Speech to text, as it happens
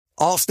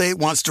Allstate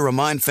wants to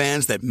remind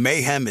fans that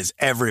mayhem is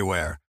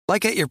everywhere,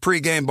 like at your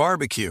pregame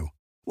barbecue.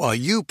 While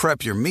you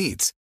prep your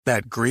meats,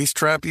 that grease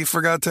trap you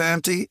forgot to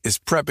empty is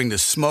prepping to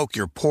smoke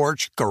your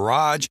porch,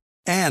 garage,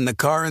 and the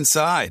car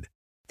inside.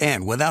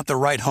 And without the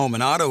right home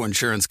and auto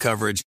insurance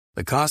coverage,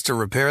 the cost to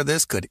repair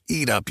this could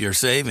eat up your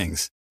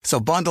savings. So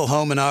bundle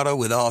home and auto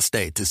with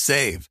Allstate to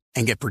save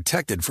and get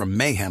protected from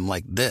mayhem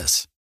like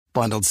this.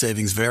 Bundled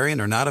savings vary and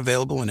are not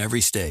available in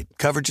every state.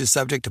 Coverage is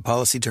subject to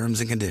policy terms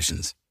and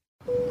conditions.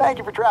 Thank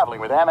you for traveling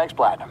with Amex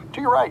Platinum.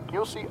 To your right,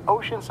 you'll see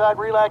oceanside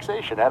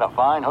relaxation at a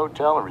fine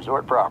hotel and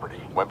resort property.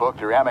 When booked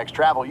through Amex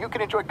Travel, you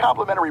can enjoy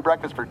complimentary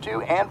breakfast for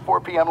 2 and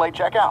 4 p.m. late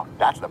checkout.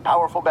 That's the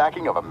powerful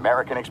backing of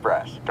American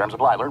Express. Terms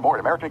apply. Learn more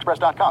at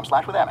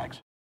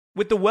americanexpress.com/withAmex.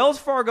 With the Wells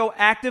Fargo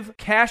Active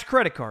Cash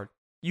Credit Card,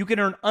 you can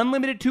earn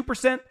unlimited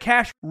 2%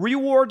 cash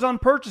rewards on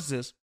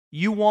purchases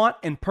you want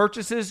and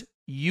purchases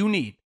you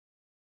need.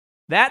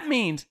 That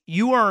means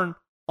you earn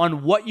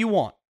on what you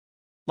want,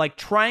 like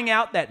trying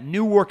out that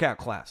new workout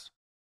class,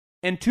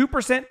 and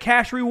 2%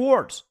 cash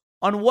rewards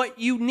on what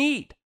you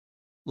need,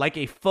 like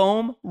a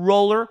foam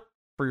roller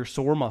for your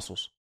sore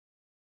muscles.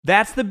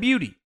 That's the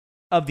beauty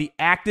of the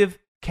Active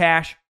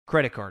Cash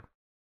Credit Card.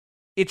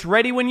 It's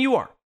ready when you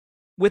are,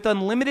 with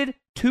unlimited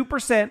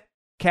 2%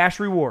 cash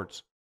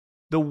rewards.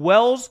 The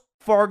Wells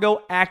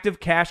Fargo Active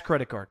Cash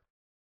Credit Card.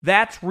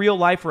 That's real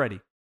life ready.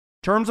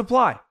 Terms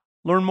apply.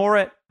 Learn more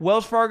at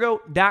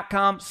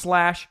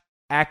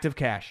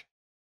wellsfargo.com/activecash.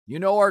 You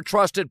know our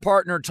trusted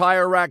partner,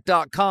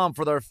 TireRack.com,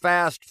 for their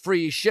fast,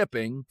 free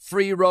shipping,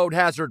 free road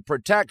hazard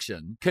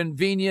protection,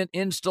 convenient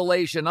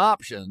installation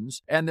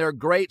options, and their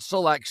great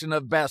selection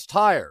of best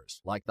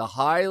tires, like the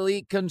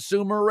highly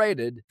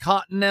consumer-rated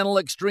Continental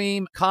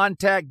Extreme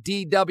Contact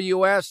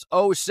DWS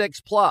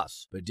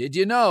 06+. But did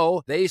you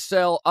know they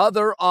sell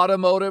other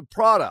automotive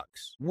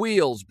products?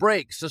 Wheels,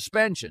 brakes,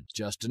 suspension,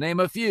 just to name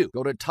a few.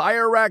 Go to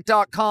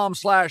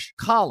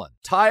TireRack.com/Colin.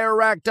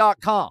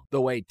 TireRack.com,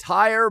 the way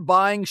tire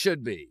buying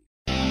should be.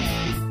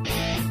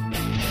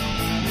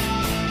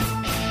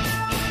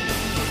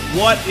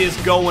 What is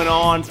going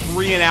on?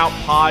 3 and Out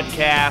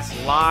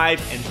Podcast,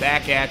 live and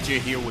back at you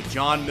here with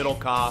John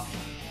Middlecoff.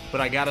 But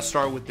I got to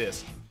start with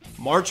this.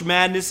 March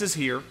Madness is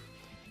here,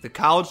 the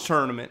college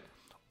tournament,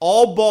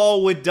 all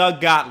ball with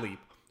Doug Gottlieb,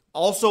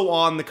 also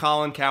on the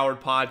Colin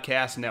Cowherd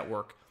Podcast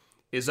Network,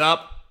 is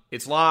up,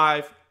 it's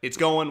live, it's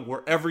going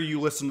wherever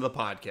you listen to the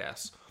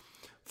podcast.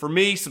 For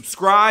me,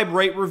 subscribe,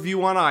 rate,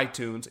 review on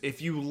iTunes.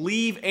 If you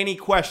leave any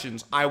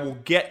questions, I will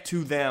get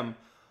to them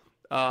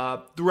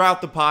throughout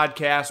the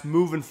podcast,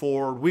 moving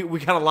forward. We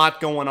got a lot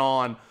going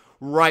on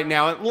right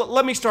now. And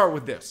let me start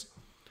with this.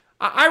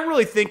 I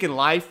really think in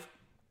life,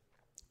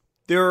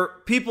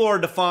 people are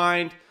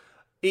defined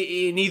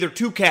in either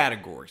two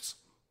categories.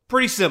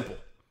 Pretty simple.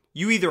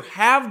 You either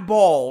have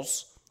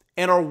balls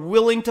and are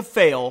willing to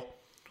fail,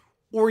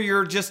 or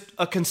you're just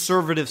a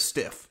conservative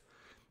stiff.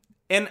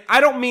 And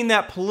I don't mean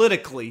that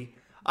politically.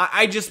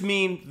 I just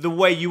mean the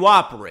way you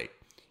operate.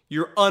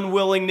 Your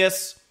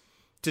unwillingness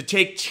to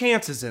take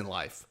chances in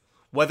life,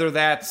 whether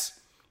that's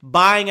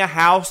buying a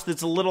house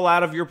that's a little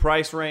out of your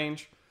price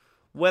range,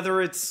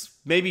 whether it's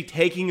maybe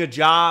taking a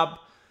job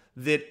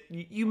that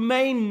you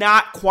may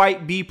not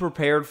quite be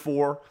prepared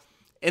for.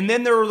 And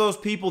then there are those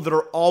people that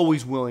are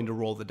always willing to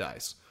roll the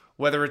dice,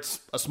 whether it's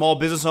a small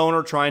business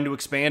owner trying to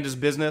expand his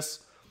business,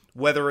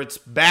 whether it's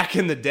back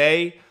in the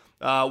day,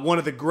 one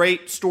of the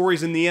great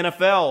stories in the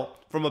NFL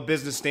from a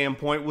business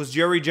standpoint was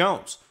Jerry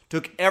Jones.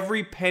 Took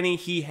every penny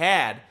he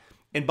had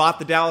and bought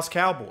the Dallas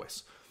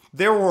Cowboys.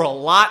 There were a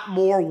lot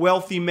more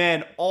wealthy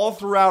men all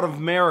throughout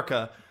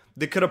America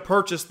that could have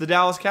purchased the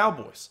Dallas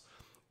Cowboys,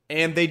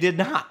 and they did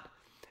not.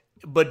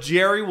 But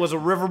Jerry was a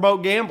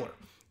riverboat gambler,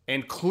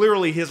 and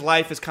clearly his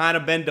life has kind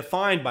of been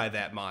defined by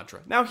that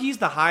mantra. Now, he's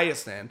the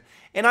highest end,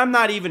 and I'm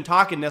not even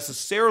talking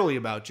necessarily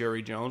about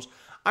Jerry Jones.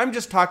 I'm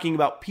just talking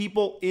about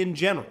people in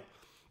general.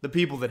 The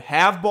people that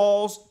have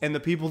balls and the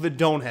people that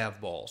don't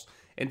have balls.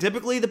 And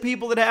typically the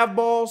people that have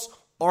balls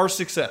are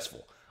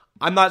successful.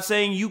 I'm not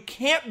saying you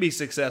can't be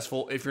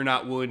successful if you're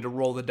not willing to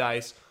roll the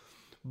dice,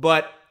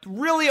 but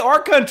really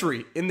our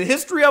country, in the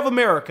history of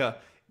America,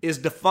 is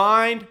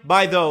defined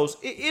by those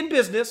in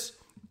business,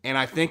 and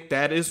I think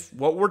that is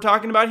what we're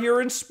talking about here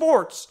in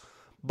sports,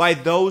 by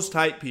those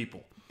type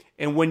people.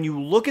 And when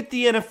you look at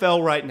the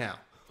NFL right now,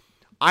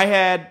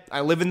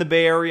 I live in the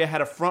Bay Area, had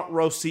a front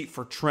row seat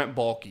for Trent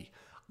Baalke.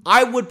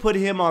 I would put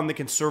him on the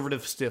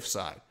conservative stiff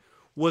side.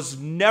 Was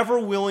never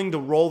willing to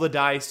roll the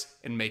dice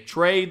and make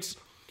trades,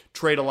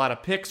 trade a lot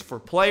of picks for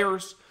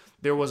players.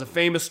 There was a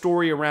famous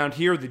story around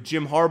here that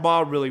Jim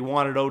Harbaugh really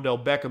wanted Odell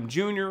Beckham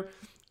Jr.,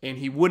 and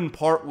he wouldn't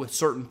part with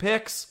certain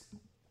picks.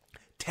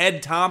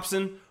 Ted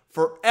Thompson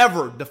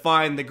forever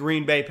defined the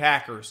Green Bay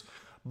Packers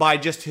by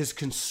just his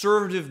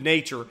conservative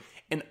nature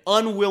and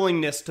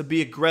unwillingness to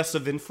be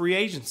aggressive in free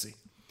agency.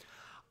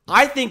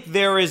 I think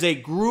there is a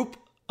group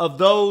of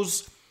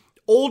those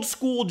old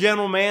school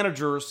general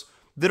managers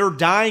that are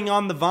dying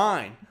on the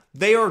vine.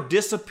 They are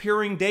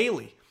disappearing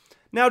daily.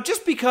 Now,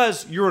 just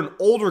because you're an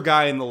older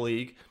guy in the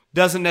league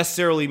doesn't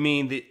necessarily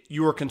mean that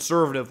you were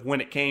conservative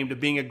when it came to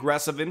being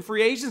aggressive in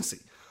free agency.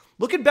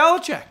 Look at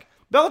Belichick.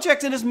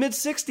 Belichick's in his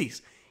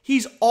mid-60s.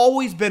 He's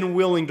always been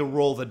willing to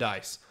roll the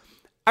dice.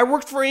 I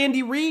worked for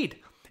Andy Reid.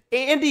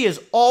 Andy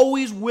is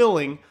always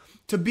willing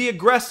to be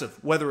aggressive,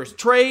 whether it's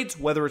trades,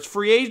 whether it's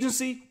free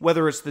agency,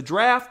 whether it's the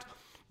draft.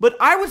 But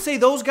I would say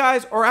those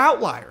guys are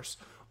outliers.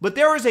 But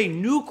there is a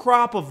new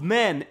crop of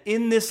men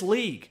in this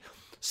league.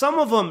 Some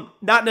of them,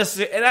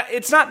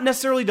 it's not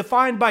necessarily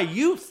defined by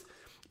youth.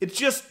 It's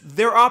just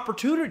their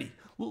opportunity.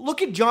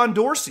 Look at John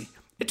Dorsey.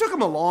 It took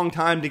him a long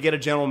time to get a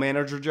general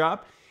manager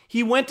job.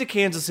 He went to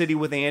Kansas City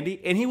with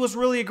Andy, and he was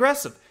really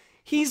aggressive.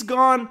 He's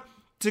gone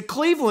to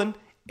Cleveland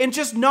and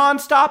just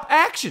nonstop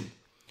action.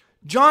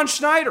 John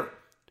Schneider,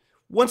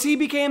 once he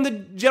became the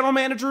general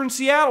manager in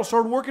Seattle,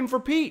 started working for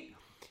Pete.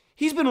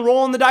 He's been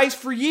rolling the dice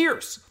for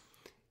years.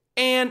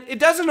 And it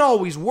doesn't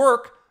always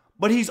work,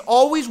 but he's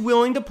always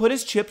willing to put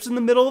his chips in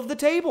the middle of the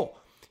table.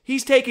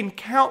 He's taken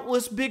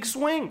countless big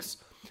swings.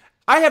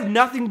 I have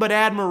nothing but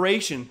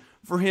admiration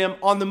for him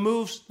on the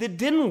moves that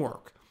didn't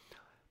work.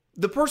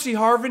 The Percy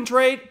Harvin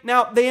trade,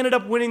 now they ended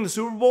up winning the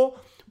Super Bowl,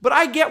 but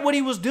I get what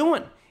he was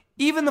doing.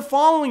 Even the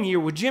following year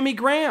with Jimmy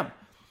Graham.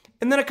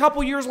 And then a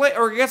couple years later,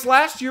 or I guess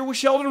last year with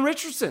Sheldon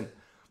Richardson.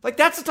 Like,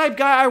 that's the type of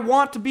guy I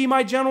want to be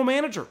my general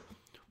manager.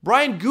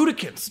 Brian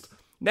Gutekunst,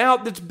 now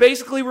that's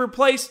basically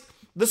replaced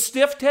the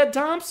stiff Ted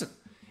Thompson,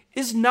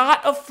 is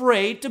not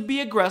afraid to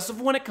be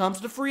aggressive when it comes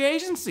to free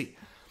agency.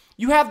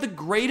 You have the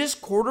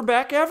greatest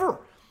quarterback ever.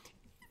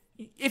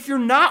 If you're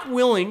not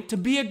willing to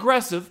be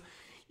aggressive,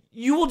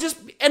 you will just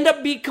end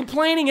up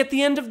complaining at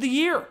the end of the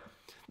year.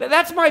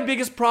 That's my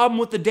biggest problem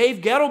with the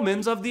Dave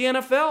Gettlemans of the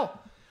NFL.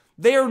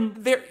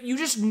 You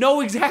just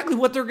know exactly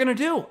what they're going to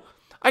do.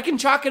 I can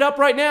chalk it up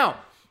right now.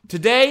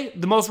 Today,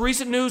 the most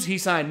recent news, he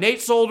signed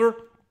Nate Solder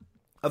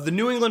of the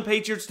New England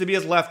Patriots to be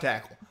his left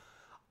tackle.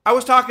 I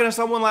was talking to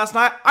someone last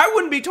night. I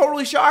wouldn't be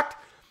totally shocked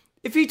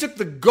if he took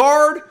the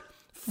guard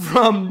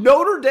from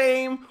Notre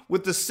Dame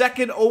with the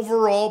second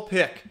overall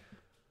pick,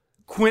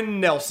 Quentin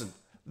Nelson.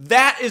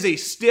 That is a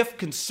stiff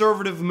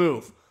conservative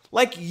move.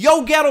 Like,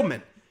 yo,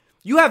 Gettleman,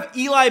 you have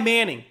Eli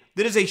Manning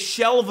that is a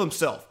shell of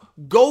himself.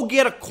 Go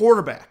get a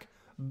quarterback.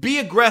 Be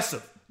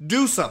aggressive.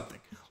 Do something.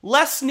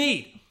 Les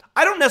Snead,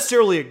 I don't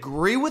necessarily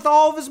agree with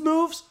all of his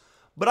moves,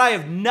 but I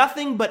have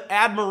nothing but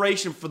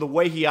admiration for the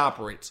way he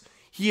operates.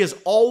 He is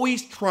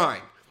always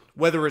trying,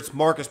 whether it's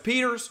Marcus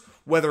Peters,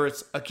 whether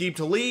it's Aqib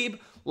Talib,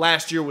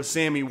 last year with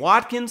Sammy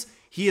Watkins,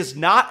 he is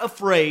not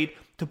afraid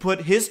to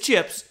put his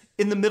chips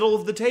in the middle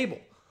of the table.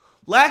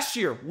 Last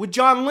year with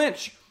John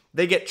Lynch,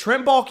 they get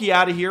Trent Baalke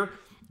out of here,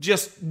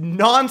 just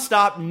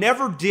nonstop,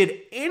 never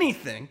did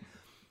anything.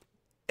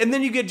 And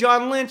then you get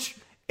John Lynch,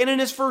 and in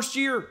his first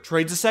year,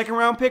 trades a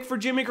second-round pick for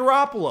Jimmy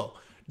Garoppolo.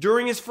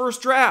 During his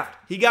first draft,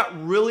 he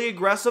got really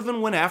aggressive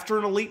and went after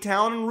an elite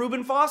talent in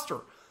Reuben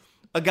Foster,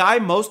 a guy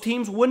most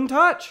teams wouldn't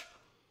touch.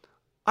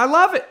 I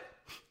love it.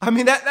 I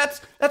mean,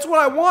 that's what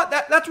I want.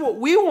 That's what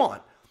we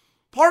want.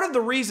 Part of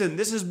the reason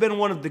this has been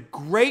one of the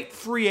great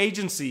free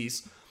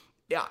agencies,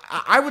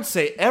 I would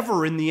say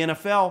ever in the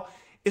NFL,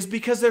 is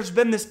because there's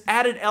been this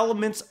added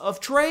elements of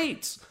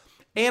trades.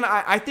 And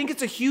I think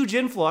it's a huge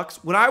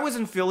influx. When I was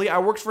in Philly, I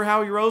worked for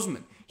Howie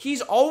Roseman.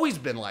 He's always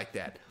been like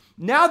that.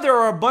 Now there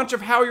are a bunch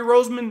of Howie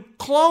Roseman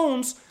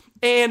clones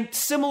and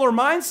similar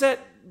mindset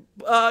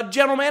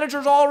general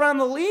managers all around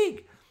the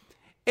league.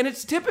 And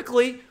it's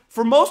typically,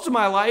 for most of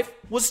my life,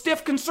 was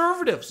stiff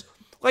conservatives.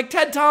 Like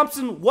Ted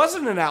Thompson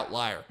wasn't an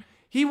outlier.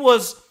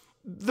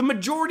 The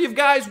majority of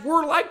guys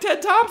were like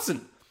Ted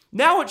Thompson.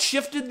 Now it's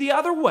shifted the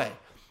other way.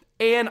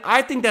 And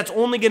I think that's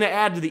only going to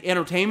add to the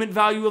entertainment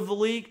value of the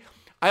league.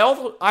 I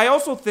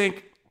also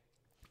think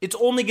it's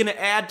only going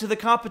to add to the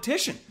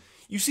competition.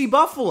 You see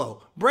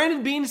Buffalo.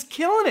 Brandon Beane is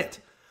killing it.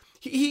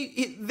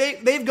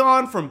 They've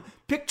gone from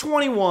pick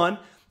 21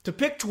 to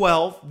pick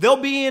 12. They'll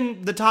be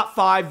in the top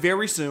 5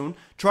 very soon,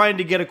 trying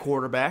to get a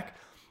quarterback.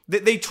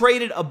 They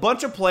traded a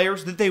bunch of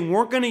players that they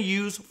weren't going to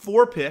use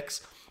for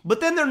picks, but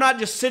then they're not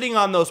just sitting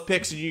on those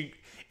picks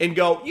and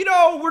go,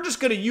 we're just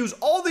going to use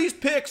all these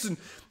picks, and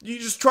you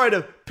just try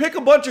to pick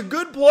a bunch of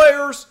good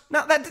players.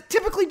 Now, that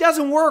typically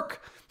doesn't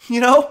work.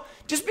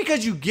 Just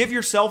because you give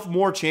yourself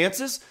more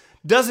chances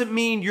doesn't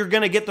mean you're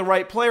going to get the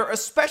right player,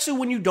 especially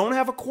when you don't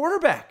have a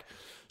quarterback.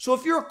 So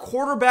if you're a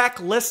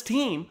quarterback-less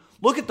team,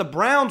 look at the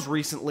Browns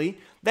recently,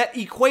 that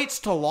equates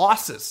to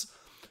losses.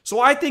 So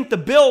I think the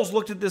Bills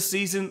looked at this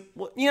season,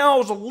 it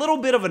was a little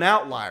bit of an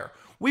outlier.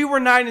 We were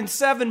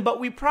 9-7, but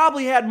we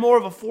probably had more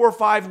of a 4 or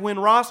 5 win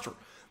roster.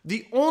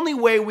 The only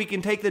way we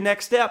can take the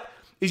next step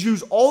is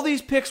use all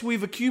these picks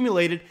we've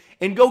accumulated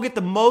and go get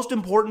the most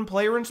important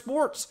player in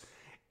sports.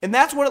 And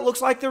that's what it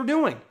looks like they're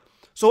doing.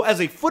 So as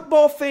a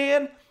football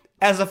fan,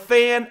 as a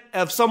fan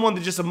of someone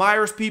that just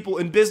admires people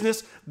in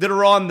business that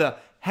are on the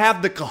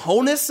have the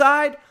cojones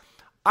side,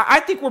 I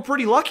think we're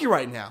pretty lucky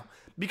right now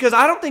because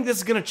I don't think this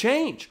is going to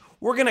change.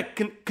 We're going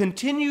to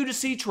continue to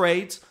see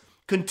trades,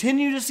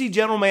 continue to see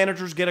general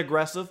managers get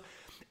aggressive,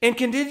 and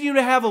continue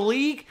to have a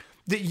league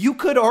that you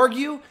could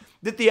argue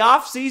that the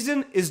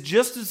offseason is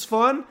just as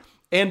fun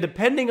And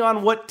depending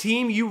on what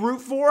team you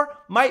root for,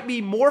 might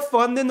be more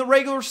fun than the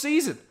regular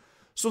season.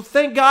 So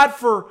thank God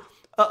for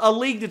a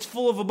league that's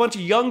full of a bunch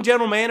of young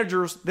general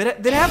managers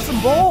that have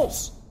some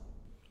balls.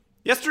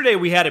 Yesterday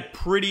we had a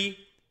pretty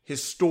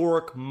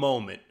historic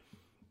moment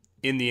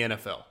in the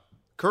NFL.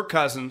 Kirk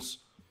Cousins,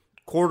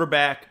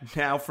 quarterback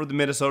now for the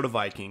Minnesota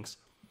Vikings,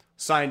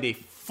 signed a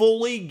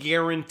fully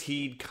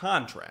guaranteed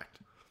contract.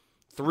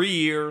 3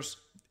 years,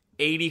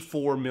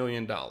 $84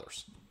 million.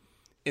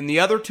 In the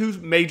other two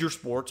major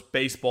sports,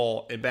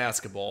 baseball and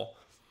basketball,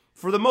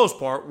 for the most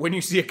part, when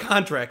you see a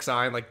contract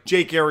signed, like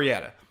Jake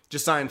Arrieta,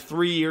 just signed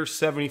 3 years,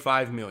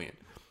 $75 million.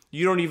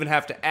 You don't even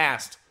have to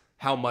ask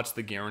how much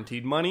the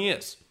guaranteed money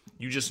is.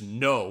 You just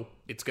know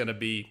it's going to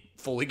be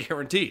fully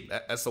guaranteed.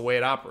 That's the way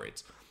it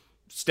operates.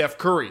 Steph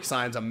Curry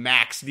signs a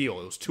max deal.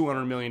 It was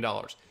 $200 million.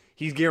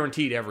 He's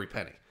guaranteed every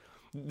penny.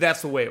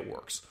 That's the way it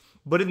works.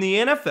 But in the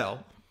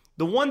NFL,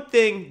 the one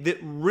thing that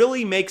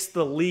really makes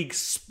the league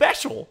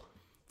special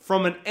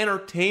from an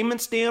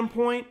entertainment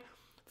standpoint,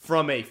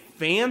 from a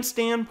fan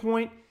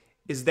standpoint,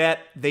 is that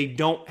they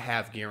don't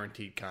have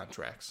guaranteed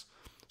contracts.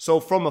 So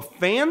from a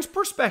fan's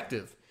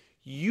perspective,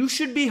 you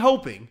should be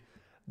hoping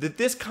that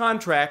this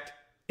contract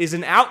is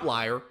an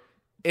outlier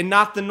and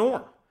not the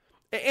norm.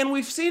 And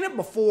we've seen it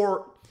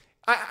before.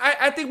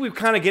 I think we're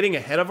kind of getting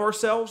ahead of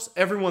ourselves.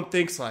 Everyone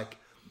thinks like,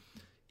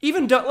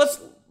 even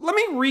let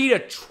me read a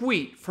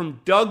tweet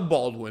from Doug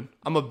Baldwin,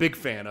 I'm a big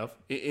fan of,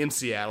 in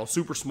Seattle,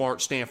 super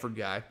smart Stanford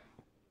guy.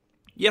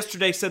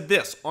 Yesterday said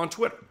this on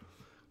Twitter: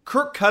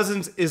 Kirk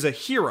Cousins is a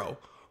hero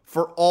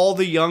for all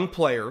the young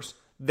players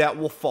that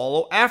will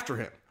follow after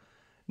him.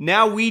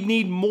 Now we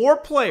need more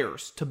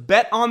players to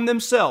bet on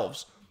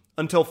themselves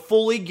until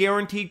fully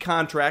guaranteed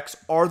contracts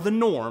are the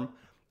norm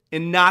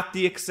and not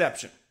the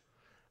exception.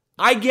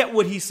 I get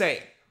what he's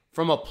saying.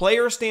 From a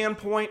player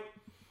standpoint,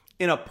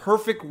 in a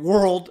perfect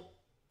world,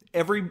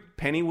 every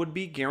penny would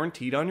be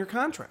guaranteed on your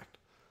contract.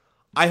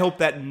 I hope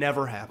that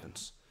never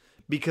happens,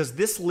 because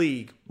this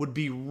league would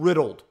be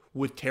riddled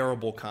with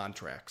terrible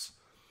contracts.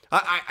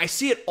 I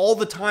see it all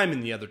the time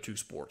in the other two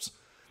sports.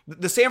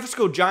 The San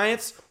Francisco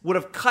Giants would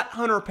have cut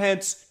Hunter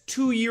Pence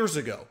 2 years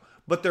ago,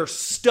 but they're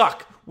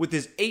stuck with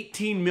his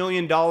 $18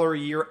 million a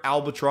year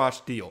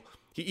albatross deal.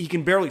 He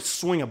can barely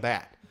swing a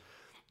bat.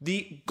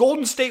 The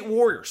Golden State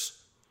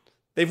Warriors,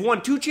 they've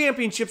won 2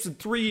 championships in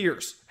 3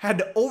 years, had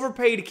to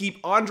overpay to keep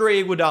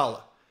Andre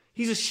Iguodala.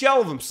 He's a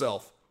shell of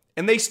himself,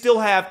 and they still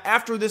have,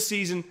 after this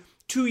season,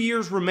 2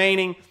 years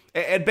remaining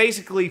at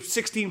basically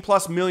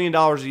 $16+ million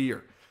a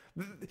year.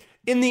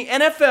 In the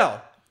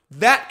NFL,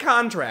 that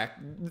contract,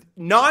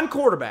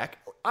 non-quarterback,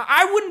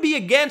 I wouldn't be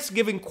against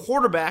giving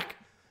quarterback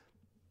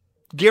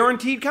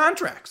guaranteed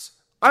contracts.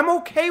 I'm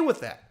okay with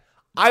that.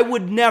 I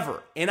would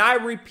never, and I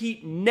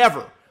repeat,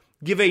 never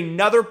give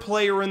another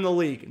player in the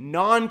league,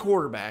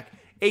 non-quarterback,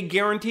 a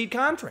guaranteed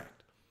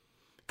contract.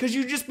 Because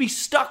you'd just be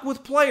stuck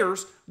with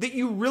players that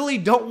you really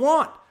don't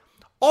want.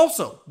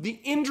 Also, the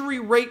injury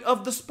rate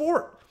of the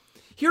sport.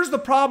 Here's the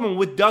problem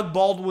with Doug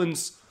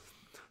Baldwin's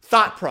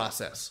thought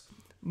process.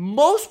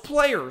 Most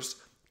players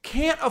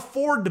can't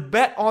afford to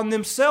bet on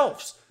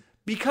themselves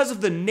because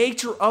of the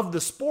nature of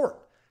the sport,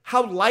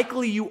 how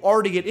likely you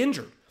are to get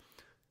injured.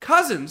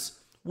 Cousins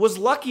was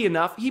lucky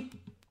enough,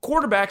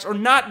 quarterbacks are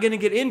not going to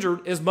get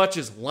injured as much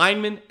as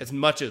linemen, as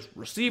much as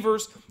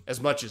receivers,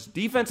 as much as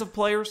defensive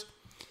players.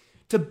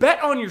 To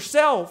bet on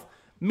yourself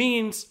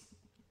means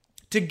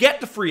to get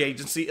to free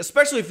agency,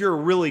 especially if you're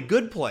a really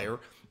good player,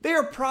 they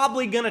are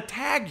probably going to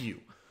tag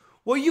you.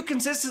 Well, you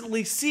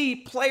consistently see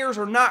players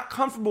are not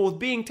comfortable with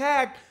being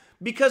tagged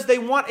because they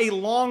want a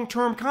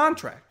long-term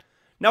contract.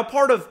 Now,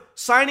 part of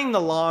signing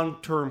the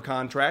long-term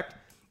contract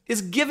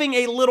is giving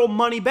a little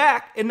money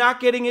back and not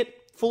getting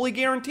it fully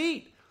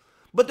guaranteed.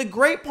 But the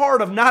great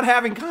part of not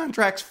having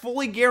contracts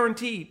fully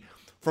guaranteed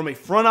from a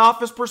front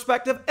office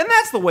perspective, and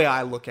that's the way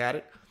I look at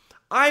it.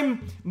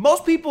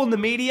 Most people in the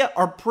media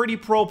are pretty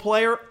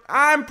pro-player.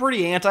 I'm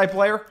pretty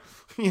anti-player.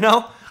 You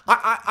know,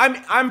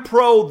 I'm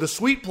pro the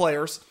sweet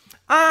players.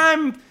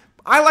 I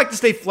like to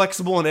stay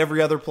flexible in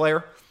every other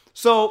player.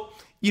 So,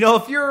 you know,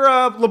 if you're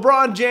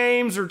LeBron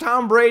James or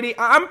Tom Brady,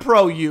 I'm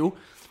pro you.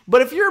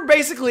 But if you're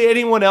basically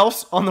anyone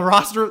else on the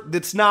roster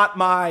that's not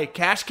my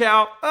cash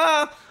cow,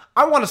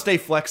 I want to stay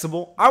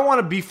flexible. I want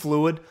to be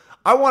fluid.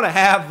 I want to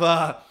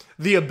have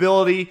the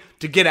ability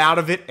to get out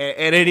of it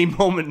at any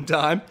moment in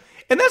time.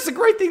 And that's the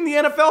great thing the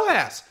NFL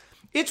has.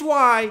 It's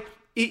why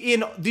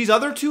in these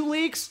other two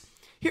leagues,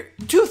 here,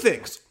 two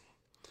things.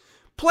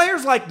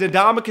 Players like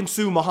Ndamukong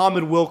Suh,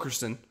 Muhammad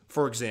Wilkerson,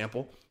 for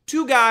example,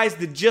 two guys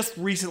that just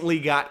recently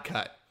got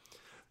cut.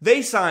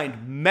 They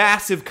signed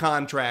massive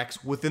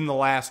contracts within the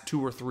last 2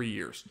 or 3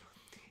 years.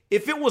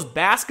 If it was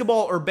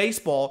basketball or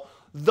baseball,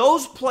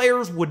 those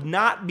players would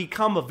not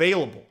become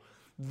available.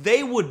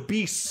 They would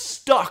be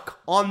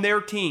stuck on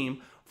their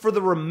team for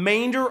the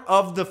remainder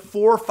of the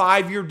 4 or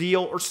 5 year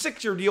deal or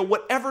 6 year deal,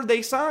 whatever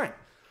they sign.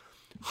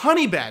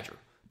 Honey Badger,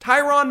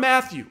 Tyrann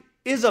Mathieu,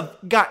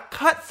 got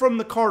cut from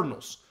the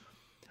Cardinals.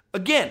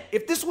 Again,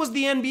 if this was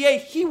the NBA,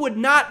 he would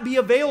not be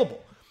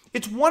available.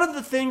 It's one of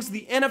the things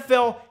the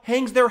NFL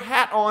hangs their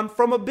hat on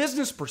from a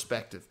business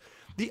perspective.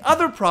 The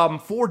other problem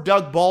for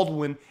Doug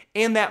Baldwin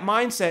and that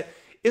mindset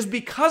is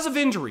because of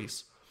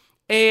injuries.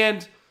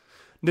 And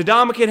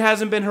Ndamukong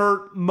hasn't been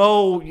hurt.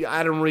 Mo,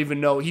 I don't even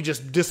know. He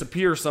just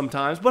disappears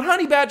sometimes. But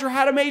Honey Badger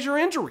had a major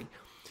injury.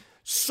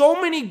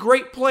 So many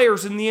great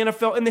players in the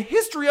NFL, in the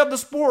history of the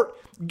sport,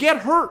 get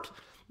hurt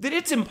that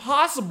it's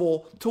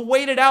impossible to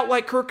wait it out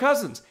like Kirk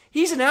Cousins.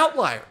 He's an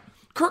outlier.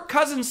 Kirk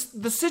Cousins,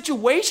 the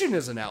situation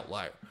is an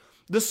outlier.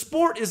 The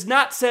sport is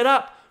not set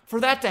up for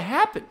that to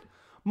happen.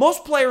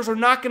 Most players are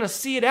not going to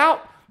see it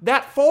out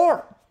that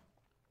far.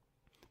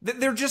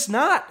 They're just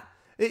not.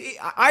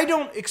 I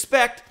don't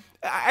expect,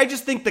 I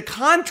just think the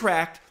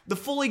contract, the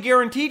fully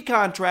guaranteed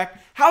contract,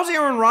 how's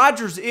Aaron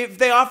Rodgers if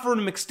they offer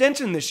him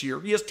extension this year?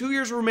 He has 2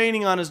 years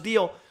remaining on his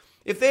deal.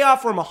 If they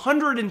offer him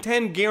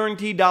 $110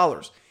 guaranteed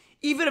dollars,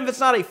 even if it's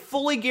not a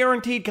fully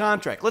guaranteed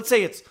contract, let's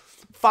say it's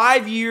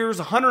 5 years,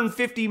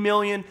 $150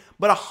 million,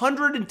 but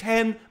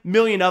 $110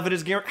 million of it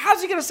is guaranteed.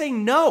 How's he going to say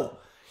no?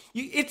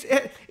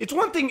 It's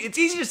one thing, it's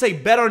easy to say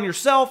bet on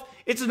yourself.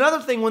 It's another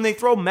thing when they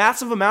throw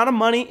massive amount of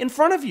money in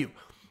front of you,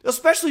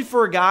 especially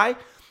for a guy.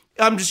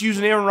 I'm just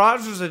using Aaron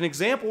Rodgers as an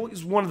example.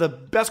 He's one of the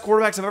best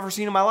quarterbacks I've ever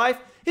seen in my life.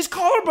 His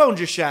collarbone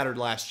just shattered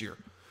last year.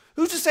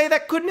 Who's to say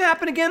that couldn't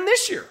happen again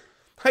this year?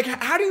 Like,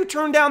 how do you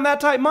turn down that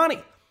type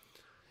money?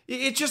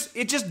 It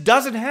just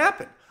doesn't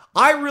happen.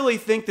 I really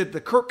think that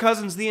the Kirk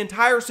Cousins, the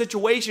entire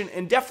situation,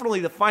 and definitely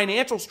the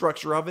financial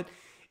structure of it,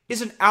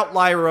 is an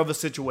outlier of a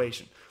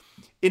situation.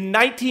 In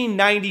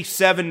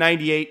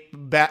 1997-98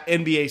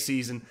 NBA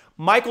season,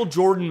 Michael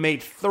Jordan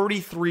made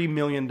 $33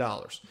 million.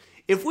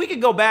 If we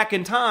could go back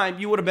in time,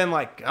 you would have been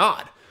like,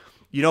 God,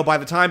 by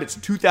the time it's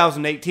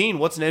 2018,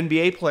 what's an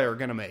NBA player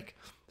going to make?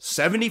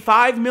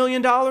 $75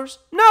 million?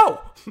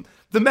 No.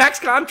 The max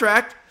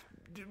contract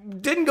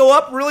didn't go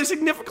up really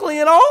significantly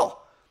at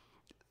all.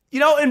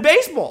 In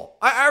baseball,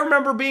 I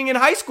remember being in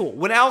high school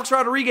when Alex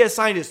Rodriguez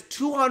signed his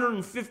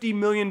 $250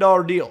 million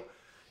deal.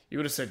 You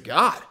would have said,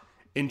 God,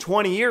 in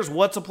 20 years,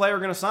 what's a player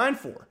going to sign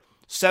for?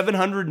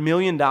 $700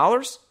 million?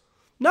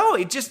 No,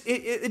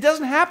 it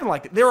doesn't happen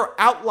like that. There are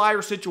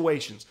outlier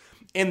situations.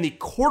 And the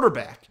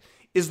quarterback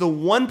is the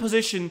one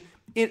position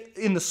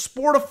in the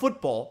sport of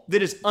football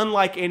that is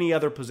unlike any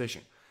other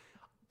position.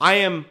 I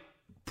am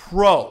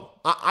pro.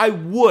 I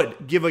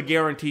would give a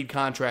guaranteed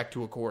contract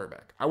to a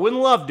quarterback. I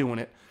wouldn't love doing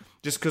it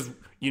just because,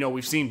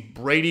 we've seen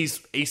Brady's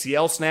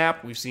ACL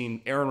snap. We've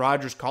seen Aaron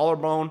Rodgers'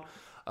 collarbone.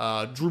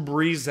 Drew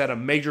Brees had a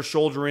major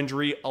shoulder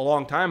injury a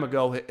long time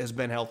ago, has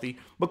been healthy.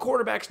 But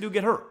quarterbacks do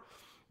get hurt.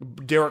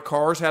 Derek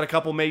Carr's had a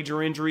couple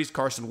major injuries.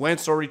 Carson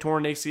Wentz already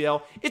torn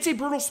ACL. It's a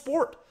brutal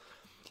sport.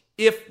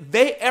 If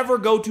they ever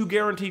go to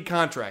guaranteed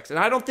contracts, and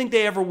I don't think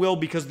they ever will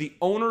because the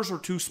owners are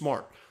too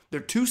smart. They're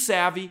too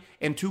savvy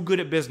and too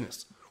good at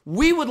business.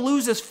 We would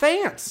lose as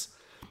fans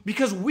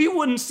because we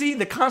wouldn't see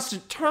the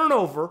constant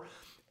turnover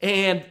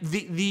and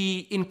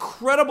the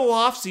incredible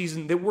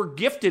offseason that we're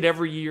gifted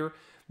every year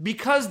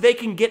because they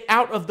can get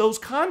out of those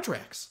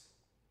contracts.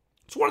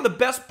 It's one of the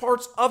best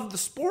parts of the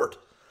sport.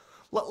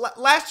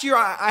 Last year,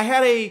 I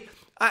had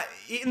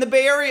in the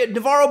Bay Area,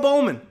 Navarro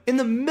Bowman, in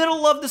the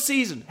middle of the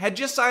season, had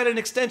just signed an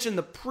extension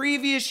the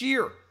previous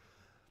year.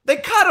 They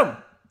cut him.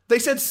 They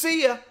said,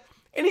 see ya.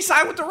 And he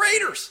signed with the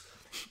Raiders.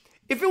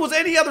 If it was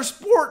any other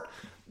sport,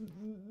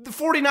 the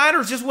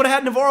 49ers just would have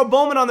had Navarro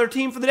Bowman on their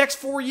team for the next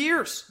 4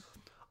 years.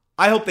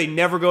 I hope they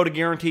never go to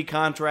guaranteed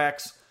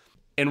contracts.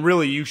 And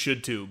really, you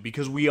should too,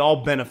 because we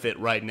all benefit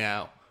right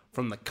now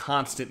from the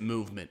constant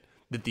movement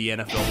that the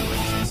NFL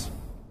brings us.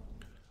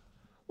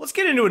 Let's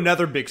get into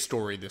another big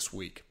story this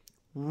week.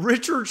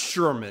 Richard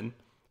Sherman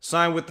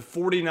signed with the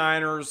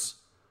 49ers,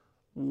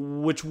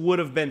 which would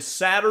have been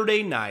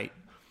Saturday night,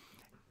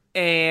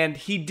 and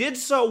he did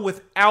so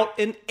without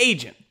an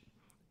agent.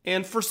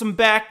 And for some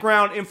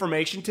background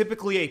information,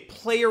 typically a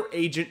player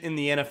agent in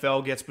the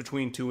NFL gets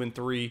between 2 and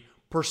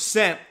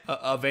 3%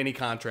 of any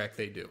contract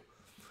they do.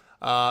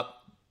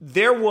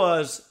 There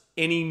was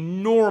an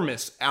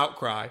enormous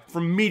outcry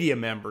from media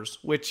members,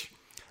 which,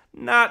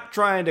 not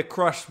trying to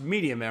crush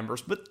media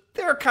members, but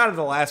they're kind of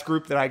the last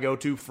group that I go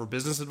to for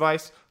business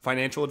advice,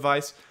 financial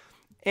advice.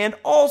 And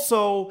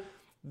also,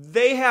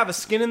 they have a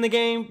skin in the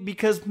game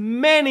because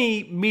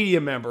many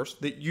media members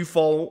that you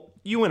follow,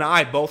 you and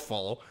I both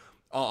follow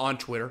on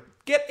Twitter,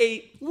 get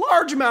a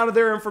large amount of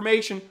their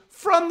information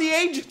from the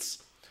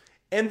agents.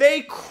 And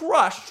they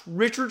crushed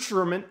Richard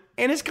Sherman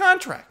and his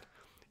contract.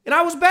 And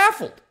I was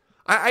baffled.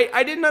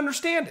 I didn't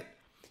understand it.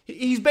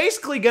 He's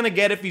basically going to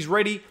get, if he's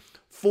ready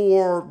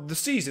for the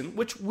season,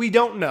 which we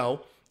don't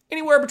know,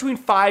 anywhere between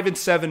 $5 and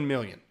 $7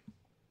 million.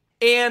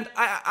 And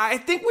I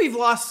think we've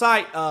lost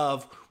sight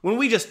of, when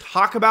we just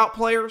talk about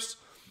players,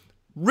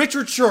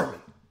 Richard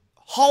Sherman,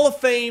 Hall of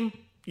Fame,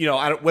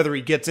 whether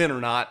he gets in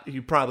or not, he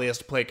probably has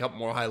to play a couple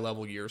more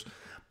high-level years.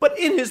 But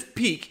in his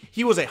peak,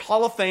 he was a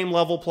Hall of Fame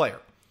level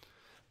player.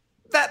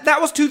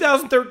 That was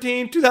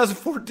 2013,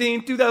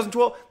 2014,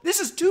 2012. This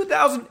is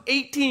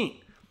 2018.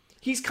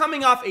 He's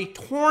coming off a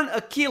torn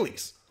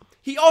Achilles.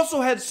 He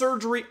also had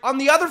surgery on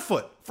the other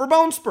foot for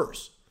bone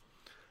spurs.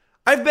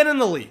 I've been in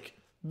the league.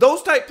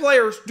 Those type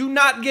players do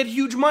not get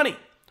huge money,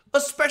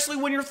 especially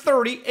when you're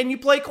 30 and you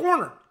play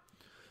corner.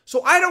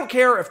 So I don't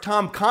care if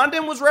Tom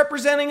Condon was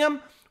representing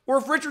him or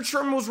if Richard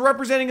Sherman was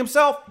representing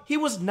himself, he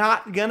was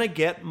not going to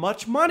get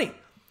much money.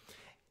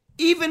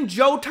 Even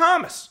Joe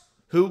Thomas,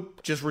 who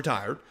just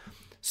retired,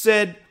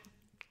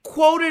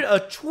 quoted a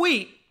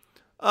tweet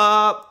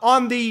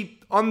on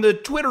the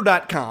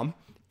Twitter.com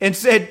and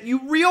said,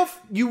 you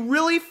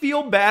really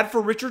feel bad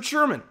for Richard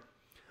Sherman,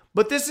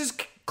 but this is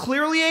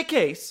clearly a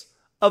case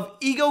of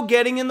ego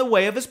getting in the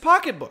way of his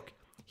pocketbook.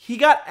 He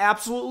got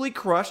absolutely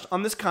crushed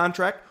on this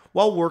contract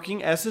while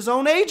working as his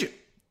own agent.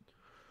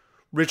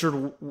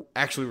 Richard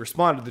actually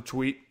responded to the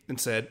tweet and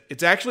said,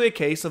 it's actually a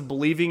case of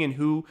believing in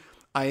who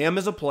I am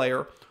as a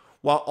player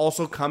while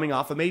also coming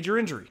off a major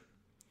injury.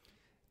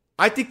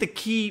 I think the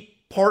key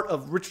part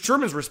of Richard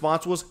Sherman's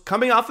response was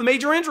coming off a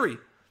major injury.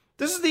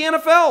 This is the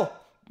NFL.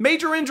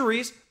 Major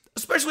injuries,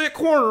 especially at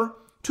corner,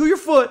 to your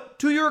foot,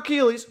 to your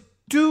Achilles,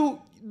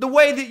 to the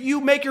way that you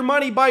make your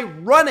money by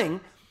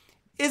running,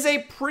 is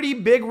a pretty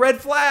big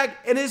red flag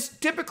and is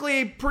typically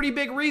a pretty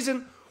big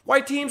reason why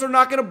teams are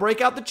not going to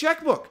break out the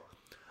checkbook.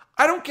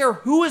 I don't care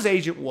who his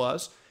agent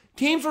was.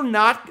 Teams were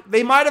not,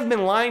 they might have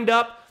been lined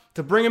up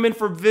to bring him in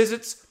for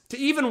visits, to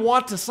even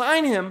want to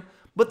sign him,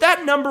 but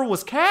that number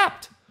was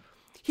capped.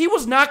 He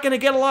was not going to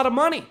get a lot of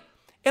money.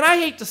 And I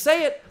hate to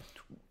say it,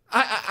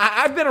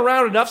 I've been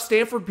around enough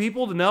Stanford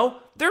people to know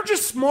they're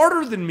just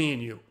smarter than me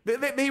and you.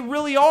 They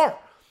really are.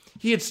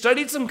 He had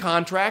studied some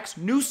contracts,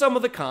 knew some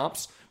of the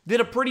comps, did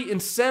a pretty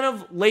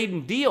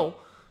incentive-laden deal,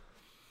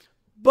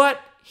 but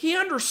he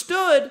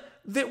understood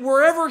that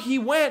wherever he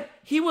went,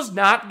 he was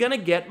not going to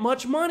get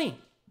much money.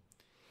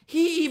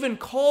 He even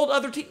called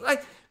other teams.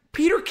 Like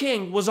Peter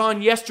King was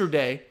on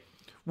yesterday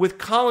with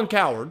Colin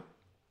Cowherd.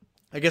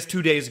 I guess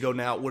 2 days ago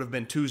now. It would have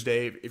been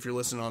Tuesday if you're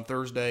listening on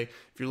Thursday.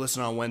 If you're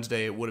listening on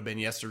Wednesday, it would have been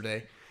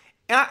yesterday.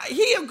 And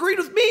he agreed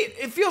with me.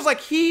 It feels like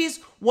he's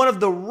one of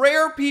the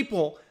rare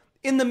people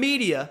in the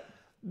media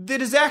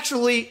that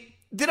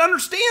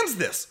understands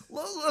this.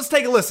 Let's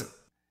take a listen.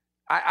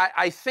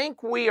 I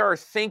think we are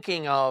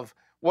thinking of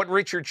what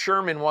Richard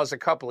Sherman was a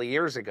couple of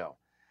years ago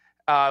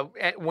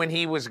when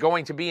he was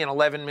going to be an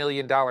 $11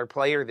 million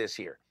player this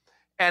year.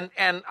 And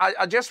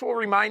I just will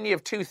remind you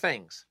of two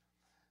things.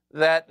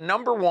 That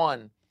number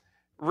one,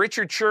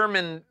 Richard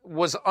Sherman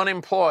was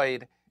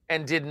unemployed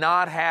and did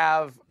not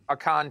have a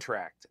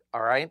contract,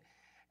 all right?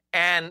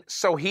 And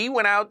so he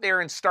went out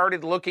there and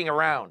started looking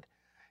around.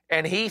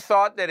 And he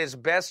thought that his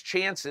best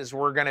chances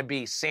were going to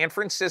be San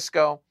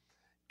Francisco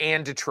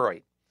and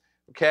Detroit,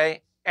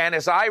 okay? And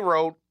as I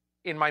wrote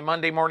in my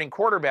Monday Morning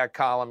Quarterback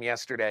column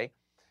yesterday,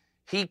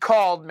 he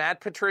called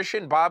Matt Patricia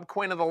and Bob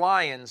Quinn of the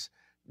Lions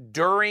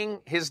during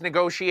his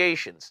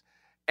negotiations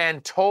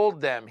and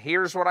told them,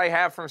 here's what I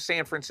have from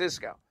San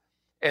Francisco.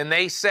 And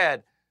they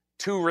said,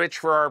 too rich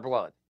for our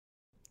blood.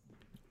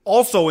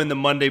 Also in the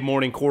Monday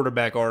Morning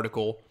Quarterback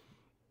article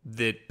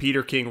that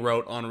Peter King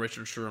wrote on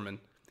Richard Sherman,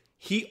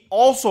 he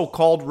also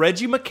called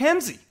Reggie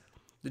McKenzie,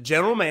 the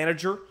general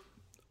manager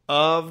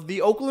of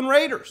the Oakland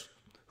Raiders,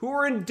 who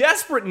are in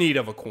desperate need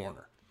of a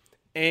corner.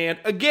 And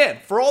again,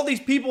 for all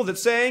these people that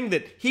saying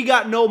that he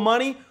got no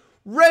money,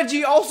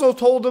 Reggie also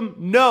told him,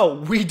 no,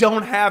 we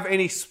don't have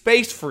any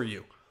space for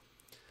you.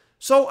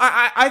 So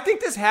I think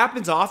this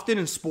happens often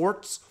in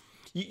sports.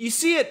 You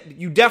see it,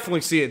 you definitely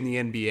see it in the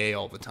NBA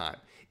all the time.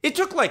 It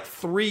took like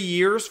 3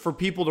 years for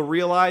people to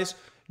realize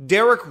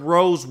Derrick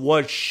Rose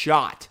was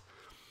shot.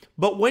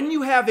 But when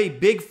you have a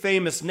big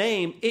famous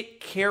name, it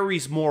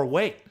carries more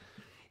weight.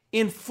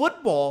 In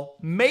football,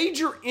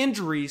 major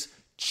injuries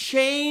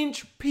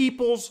change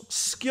people's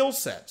skill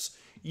sets.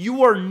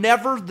 You are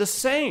never the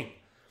same.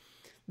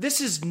 This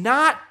is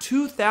not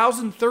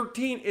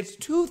 2013, it's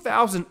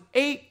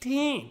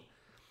 2018.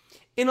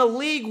 In a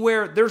league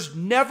where there's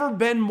never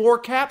been more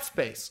cap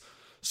space.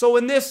 So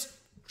in this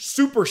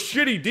super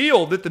shitty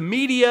deal that the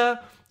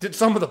media, that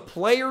some of the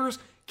players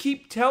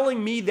keep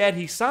telling me that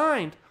he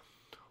signed,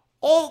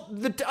 all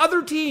the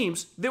other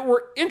teams that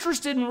were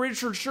interested in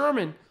Richard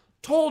Sherman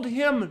told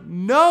him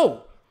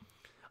no.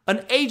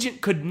 An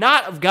agent could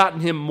not have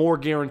gotten him more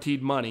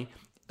guaranteed money,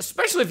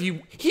 especially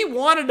if he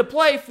wanted to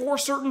play for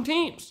certain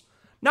teams.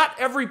 Not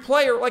every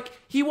player, like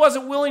he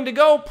wasn't willing to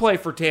go play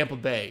for Tampa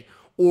Bay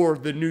or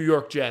the New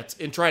York Jets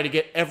and try to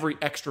get every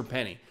extra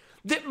penny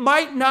that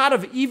might not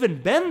have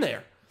even been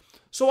there.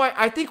 So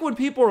I think when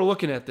people are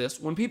looking at this,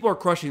 when people are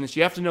crushing this,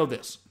 you have to know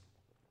this.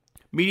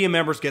 Media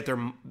members get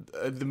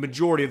the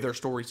majority of their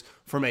stories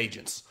from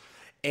agents.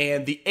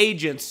 And the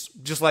agents,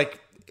 just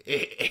like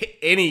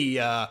any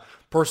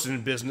person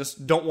in business,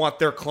 don't want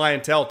their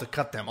clientele to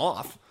cut them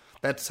off.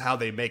 That's how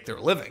they make their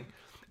living.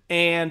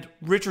 And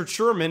Richard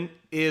Sherman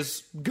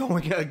is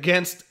going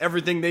against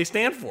everything they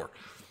stand for.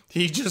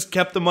 He just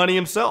kept the money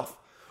himself,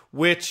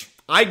 which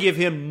I give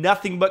him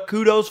nothing but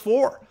kudos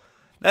for.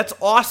 That's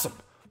awesome.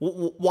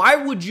 Why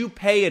would you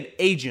pay an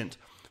agent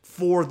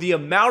for the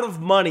amount of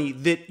money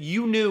that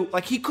you knew,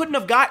 like he couldn't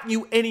have gotten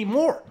you any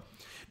more?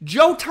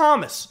 Joe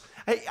Thomas,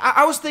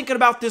 I was thinking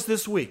about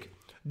this week.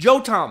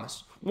 Joe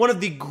Thomas one of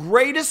the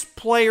greatest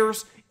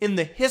players in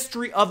the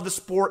history of the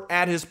sport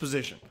at his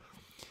position.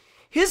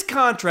 His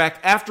contract,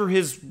 after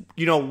his,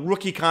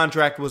 rookie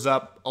contract was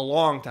up a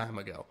long time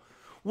ago,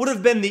 would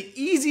have been the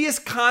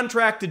easiest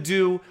contract to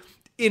do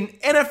in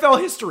NFL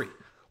history.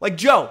 Like,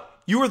 Joe,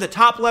 you were the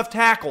top left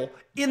tackle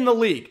in the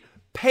league.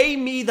 Pay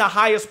me the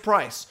highest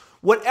price.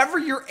 Whatever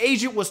your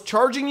agent was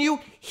charging you,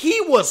 he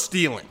was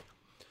stealing.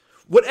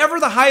 Whatever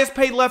the highest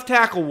paid left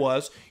tackle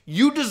was,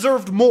 you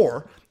deserved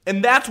more,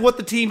 and that's what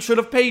the team should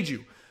have paid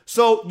you.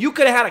 So you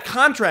could have had a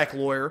contract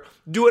lawyer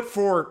do it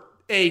for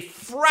a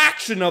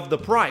fraction of the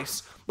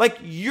price. Like,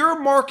 your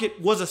market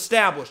was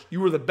established.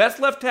 You were the best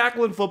left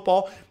tackle in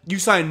football. You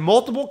signed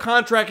multiple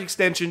contract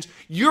extensions.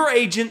 Your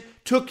agent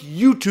took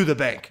you to the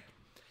bank.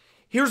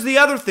 Here's the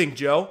other thing,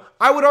 Joe.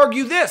 I would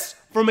argue this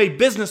from a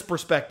business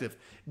perspective.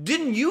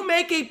 Didn't you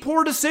make a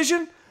poor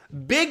decision,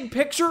 big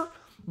picture,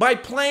 by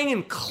playing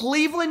in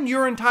Cleveland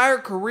your entire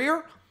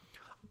career?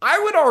 I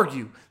would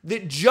argue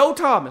that Joe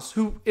Thomas,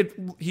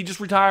 he just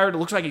retired, it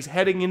looks like he's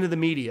heading into the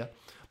media,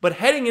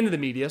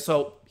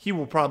 so he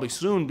will probably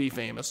soon be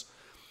famous,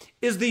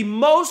 is the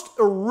most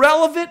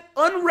irrelevant,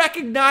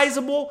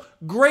 unrecognizable,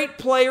 great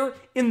player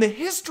in the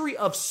history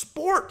of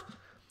sport.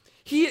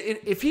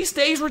 If he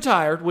stays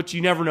retired, which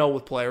you never know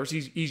with players,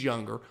 he's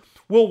younger,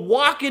 will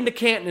walk into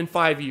Canton in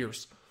 5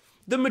 years.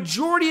 The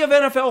majority of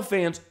NFL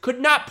fans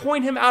could not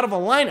point him out of a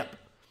lineup.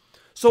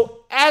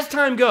 So as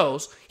time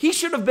goes, he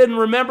should have been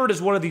remembered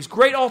as one of these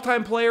great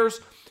all-time players.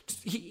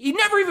 He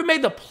never even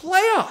made the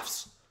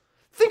playoffs.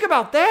 Think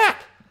about that.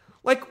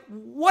 Like,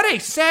 what a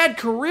sad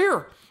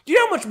career. Do you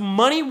know how much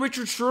money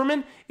Richard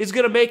Sherman is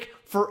going to make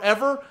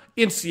forever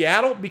in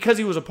Seattle because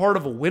he was a part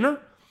of a winner?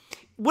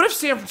 What if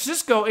San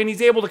Francisco, and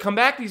he's able to come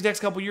back these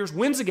next couple of years,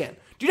 wins again?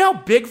 Do you know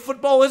how big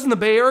football is in the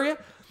Bay Area?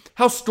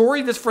 How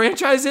storied this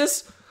franchise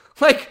is?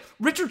 Like,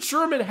 Richard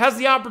Sherman has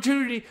the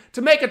opportunity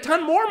to make a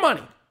ton more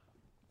money.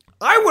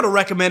 I would have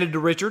recommended to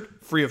Richard,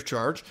 free of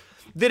charge,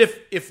 that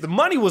if the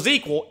money was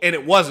equal, and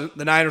it wasn't,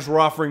 the Niners were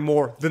offering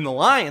more than the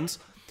Lions,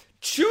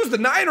 choose the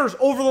Niners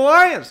over the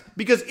Lions.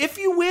 Because if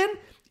you win,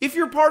 if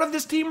you're part of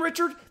this team,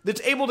 Richard,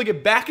 that's able to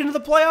get back into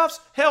the playoffs,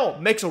 hell,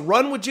 makes a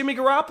run with Jimmy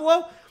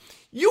Garoppolo,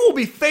 you will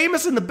be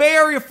famous in the Bay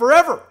Area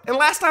forever. And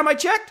last time I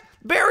checked,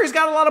 the Bay Area's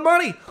got a lot of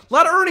money, a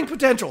lot of earning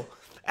potential.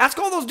 Ask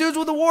all those dudes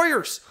with the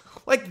Warriors.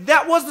 Like,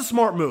 that was the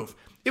smart move.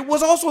 It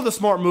was also the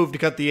smart move to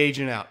cut the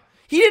agent out.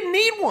 He didn't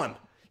need one.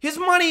 His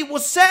money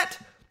was set.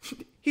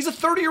 He's a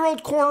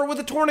 30-year-old corner with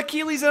a torn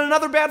Achilles and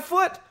another bad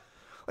foot.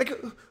 Like,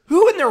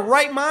 who in their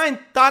right mind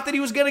thought that he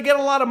was going to get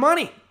a lot of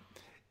money?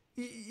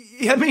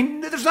 I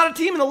mean, there's not a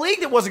team in the league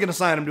that wasn't going to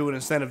sign him to an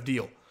incentive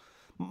deal.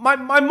 My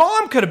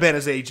mom could have been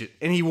his agent,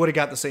 and he would have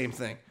got the same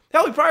thing.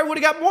 Hell, he probably would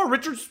have got more.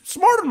 Richard's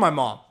smarter than my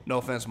mom. No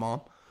offense,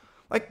 Mom.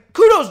 Like,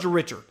 kudos to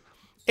Richard.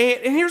 And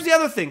here's the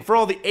other thing. For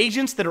all the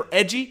agents that are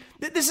edgy,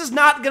 this is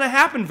not going to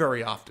happen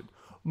very often.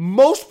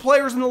 Most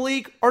players in the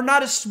league are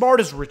not as smart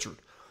as Richard.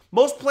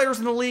 Most players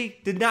in the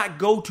league did not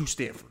go to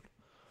Stanford.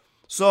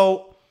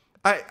 So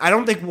I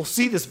don't think we'll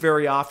see this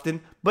very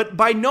often, but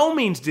by no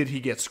means did he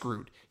get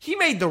screwed. He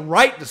made the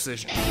right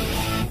decision.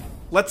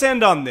 Let's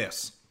end on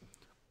this.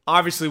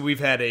 Obviously,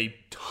 we've had a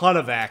ton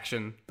of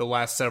action the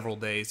last several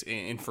days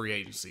in free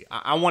agency.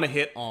 I want to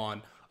hit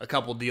on a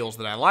couple deals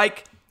that I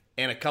like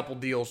and a couple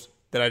deals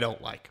that I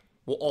don't like.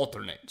 We'll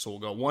alternate. So we'll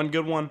go one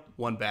good one,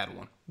 one bad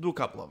one. We'll do a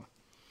couple of them.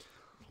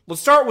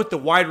 Let's start with the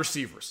wide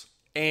receivers.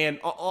 And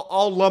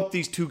I'll lump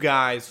these two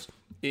guys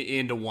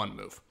into one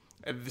move.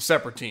 The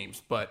separate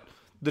teams. But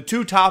the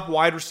two top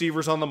wide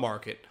receivers on the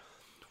market,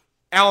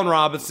 Allen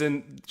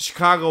Robinson,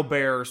 Chicago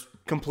Bears,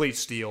 complete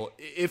steal.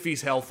 If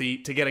he's healthy,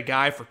 to get a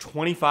guy for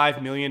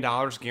 $25 million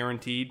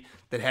guaranteed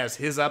that has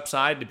his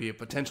upside to be a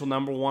potential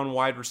number one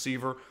wide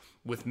receiver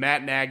with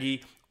Matt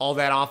Nagy, all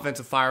that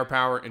offensive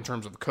firepower in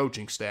terms of the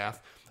coaching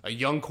staff, a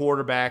young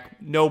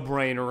quarterback,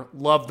 no-brainer,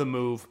 love the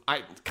move.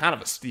 Kind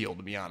of a steal,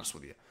 to be honest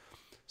with you.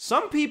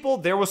 Some people,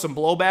 there was some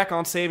blowback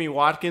on Sammy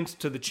Watkins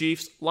to the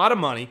Chiefs. A lot of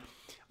money.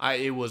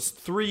 It was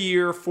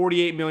 3-year,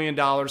 $48 million.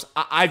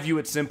 I view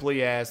it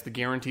simply as the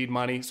guaranteed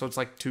money, so it's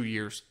like 2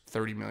 years,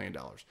 $30 million.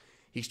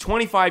 He's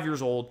 25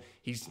 years old.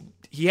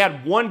 He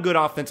had one good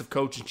offensive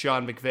coach in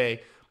Sean McVay,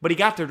 but he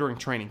got there during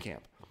training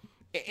camp.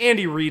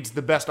 Andy Reid's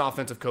the best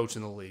offensive coach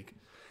in the league.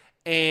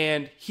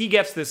 And he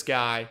gets this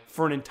guy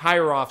for an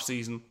entire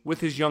offseason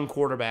with his young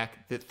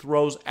quarterback that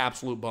throws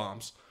absolute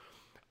bombs.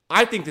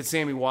 I think that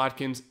Sammy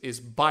Watkins is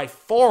by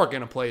far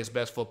going to play his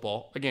best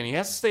football. Again, he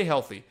has to stay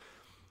healthy.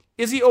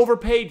 Is he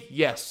overpaid?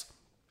 Yes.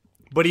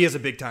 But he is a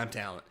big-time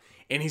talent.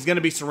 And he's going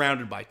to be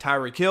surrounded by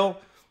Tyreek Hill,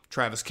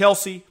 Travis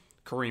Kelce,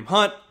 Kareem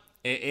Hunt,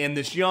 and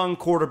this young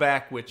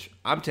quarterback, which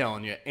I'm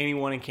telling you,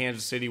 anyone in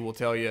Kansas City will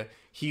tell you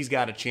he's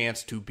got a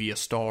chance to be a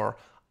star.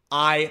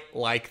 I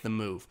like the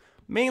move.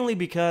 Mainly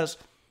because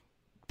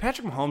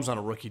Patrick Mahomes on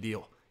a rookie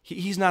deal.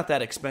 He's not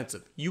that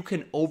expensive. You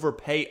can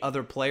overpay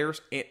other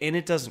players, and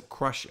it doesn't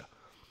crush you.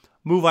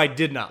 Move I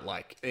did not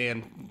like,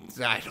 and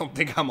I don't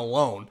think I'm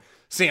alone,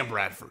 Sam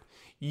Bradford.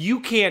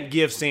 You can't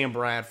give Sam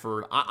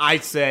Bradford,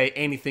 I'd say,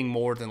 anything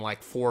more than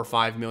like $4 or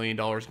 $5 million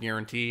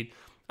guaranteed.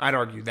 I'd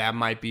argue that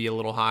might be a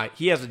little high.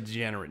 He has a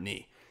degenerate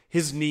knee.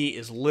 His knee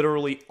is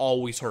literally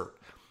always hurt.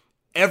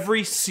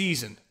 Every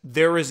season,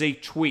 there is a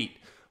tweet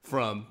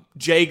from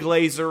Jay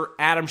Glazer,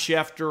 Adam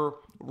Schefter,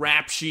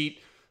 Rap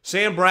Sheet.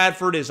 Sam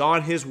Bradford is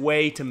on his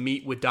way to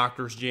meet with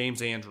Dr.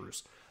 James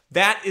Andrews.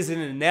 That is an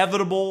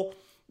inevitable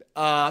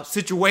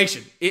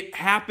situation. It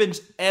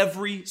happens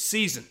every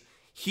season.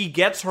 He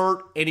gets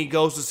hurt and he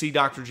goes to see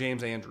Dr.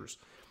 James Andrews.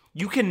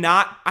 You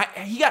cannot.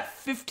 He got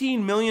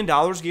 $15 million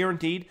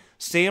guaranteed.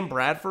 Sam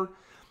Bradford.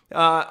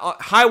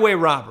 Highway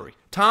robbery.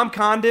 Tom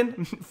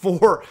Condon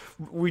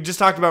we just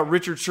talked about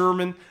Richard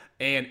Sherman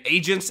and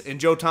agents and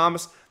Joe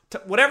Thomas.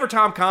 Whatever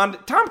Tom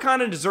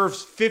Condon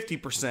deserves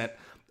 50%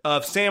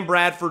 of Sam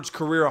Bradford's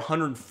career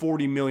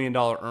 $140 million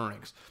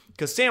earnings.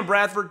 Because Sam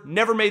Bradford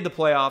never made the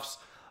playoffs.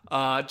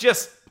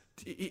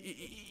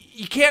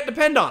 You can't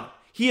depend on him.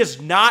 He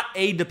is not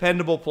a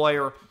dependable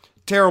player.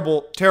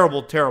 Terrible,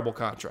 terrible, terrible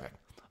contract.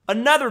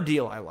 Another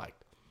deal I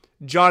liked.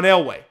 John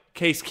Elway,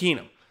 Case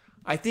Keenum.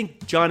 I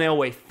think John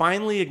Elway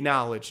finally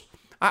acknowledged.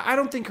 I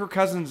don't think Kirk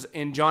Cousins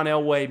and John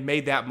Elway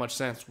made that much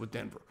sense with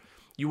Denver.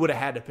 You would have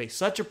had to pay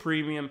such a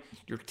premium.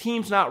 Your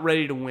team's not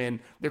ready to win.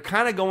 They're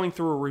kind of going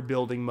through a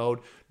rebuilding mode.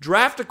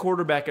 Draft a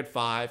quarterback at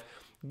 5.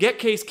 Get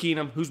Case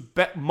Keenum, who's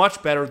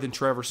much better than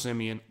Trevor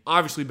Siemian,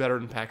 obviously better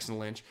than Paxton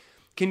Lynch,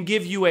 can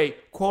give you a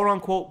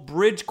quote-unquote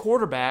bridge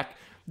quarterback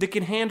that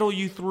can handle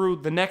you through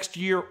the next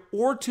year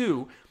or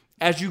two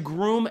as you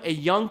groom a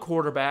young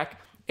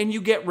quarterback and you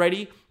get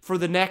ready for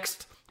the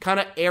next kind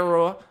of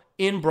era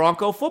in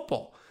Bronco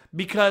football.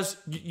 Because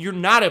you're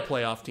not a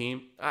playoff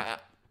team. I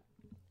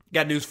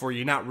got news for you,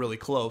 you're not really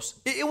close.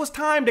 It was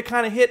time to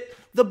kind of hit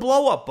the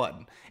blow-up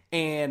button.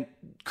 And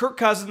Kirk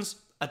Cousins,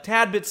 a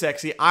tad bit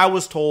sexy. I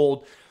was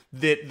told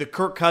that the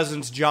Kirk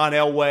Cousins, John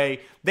Elway,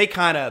 they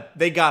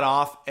got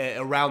off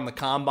around the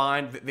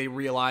combine. They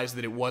realized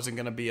that it wasn't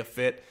going to be a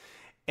fit.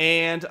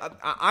 And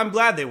I'm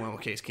glad they went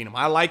with Case Keenum.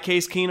 I like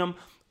Case Keenum,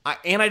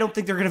 and I don't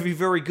think they're going to be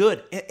very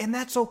good. And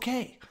that's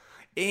okay.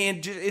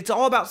 And it's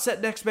all about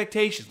setting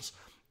expectations.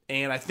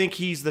 And I think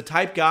he's the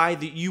type guy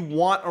that you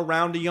want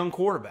around a young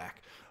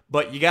quarterback.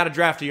 But you got to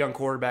draft a young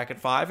quarterback at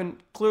 5, and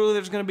clearly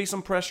there's going to be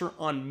some pressure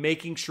on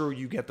making sure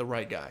you get the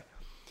right guy.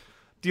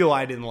 Deal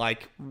I didn't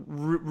like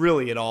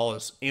really at all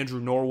is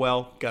Andrew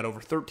Norwell got over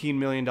 $13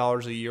 million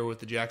a year with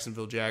the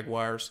Jacksonville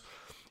Jaguars.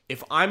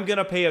 If I'm going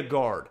to pay a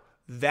guard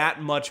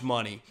that much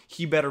money,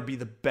 he better be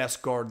the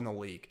best guard in the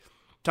league.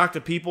 Talk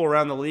to people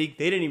around the league,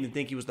 they didn't even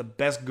think he was the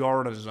best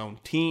guard on his own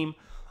team.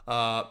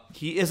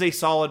 He is a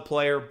solid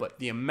player, but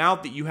the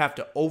amount that you have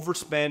to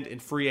overspend in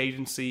free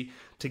agency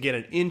to get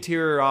an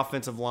interior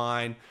offensive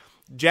line,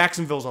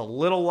 Jacksonville's a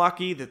little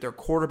lucky that their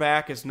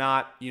quarterback is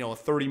not, a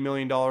 $30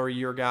 million a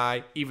year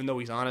guy, even though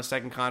he's on a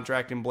second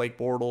contract in Blake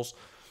Bortles.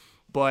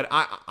 But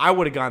I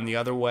would have gone the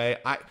other way.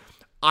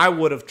 I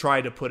would have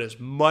tried to put as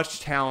much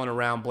talent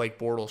around Blake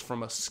Bortles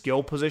from a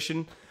skill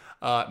position,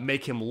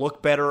 make him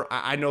look better.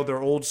 I know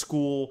they're old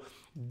school.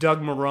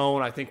 Doug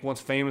Marrone, I think,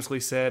 once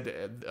famously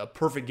said a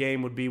perfect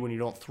game would be when you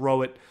don't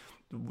throw it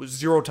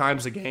 0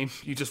 times a game.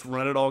 You just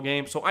run it all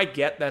game. So I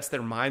get that's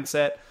their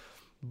mindset.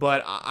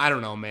 But I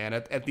don't know, man.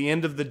 At the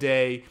end of the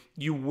day,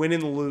 you win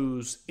and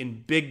lose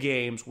in big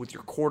games with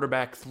your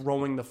quarterback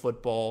throwing the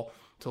football.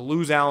 To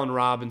lose Allen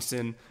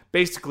Robinson,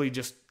 basically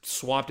just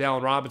swapped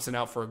Allen Robinson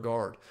out for a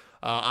guard.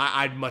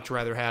 I'd much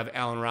rather have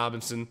Allen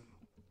Robinson,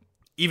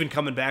 even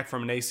coming back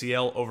from an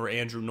ACL, over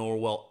Andrew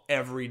Norwell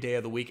every day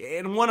of the week.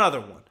 And one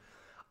other one.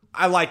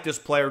 I like this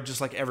player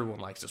just like everyone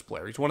likes this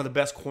player. He's one of the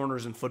best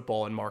corners in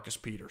football in Marcus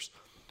Peters.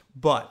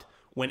 But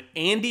when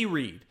Andy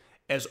Reid,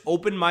 as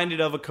open-minded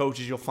of a coach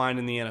as you'll find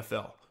in the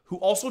NFL, who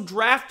also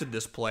drafted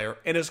this player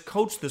and has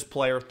coached this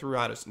player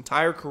throughout his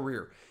entire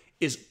career,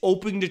 is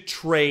open to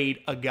trade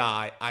a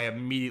guy, I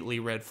immediately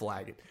red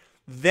flag it.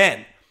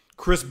 Then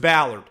Chris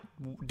Ballard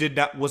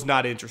was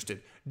not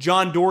interested.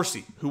 John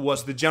Dorsey, who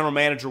was the general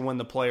manager when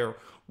the player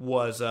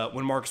was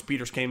when Marcus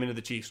Peters came into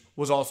the Chiefs,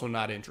 was also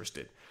not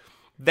interested.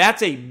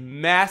 That's a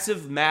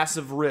massive,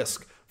 massive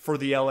risk for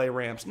the LA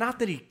Rams. Not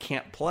that he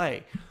can't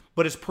play,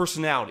 but his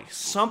personality.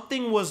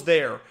 Something was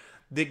there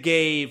that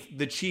gave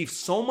the Chiefs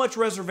so much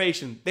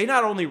reservation. They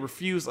not only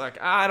refused,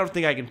 I don't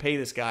think I can pay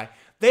this guy.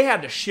 They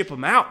had to ship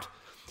him out.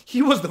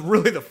 He was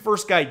really the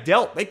first guy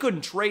dealt. They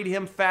couldn't trade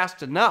him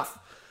fast enough.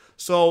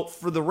 So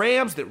for the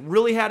Rams that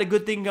really had a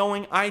good thing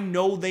going, I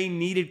know they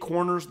needed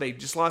corners. They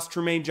just lost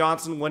Tremaine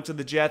Johnson, went to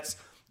the Jets.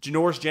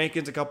 Janoris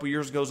Jenkins a couple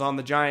years ago was on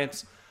the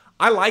Giants.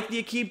 I like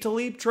the Aqib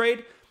Talib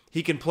trade.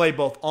 He can play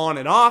both on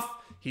and off.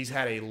 He's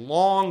had a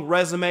long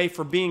resume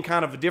for being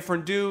kind of a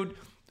different dude,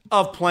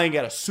 of playing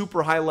at a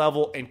super high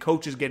level and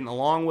coaches getting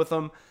along with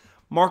him.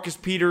 Marcus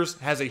Peters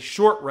has a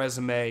short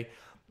resume,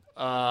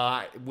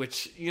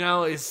 which,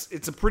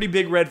 it's a pretty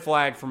big red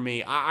flag for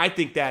me. I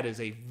think that is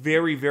a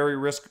very, very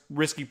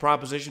risky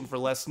proposition for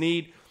Les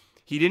Snead.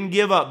 He didn't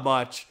give up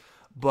much,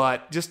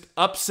 but just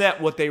upset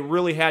what they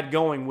really had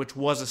going, which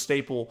was a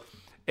stable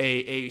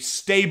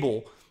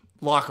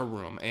locker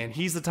room. And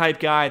he's the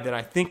type guy that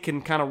I think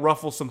can kind of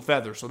ruffle some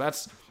feathers. So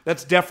that's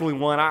definitely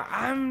one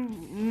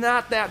I'm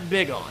not that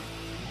big on.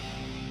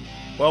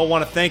 Well, I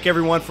want to thank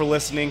everyone for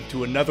listening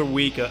to another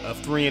week of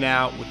 3 and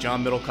Out with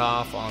John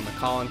Middlecoff on the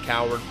Colin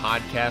Cowherd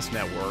Podcast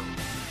Network.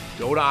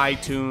 Go to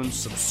iTunes,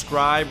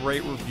 subscribe,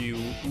 rate, review,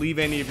 leave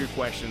any of your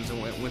questions,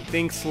 and when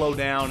things slow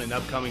down in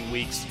upcoming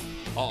weeks,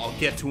 I'll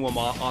get to them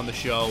on the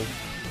show.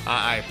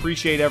 I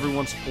appreciate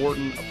everyone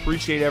supporting,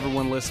 appreciate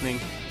everyone listening.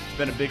 It's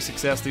been a big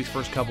success these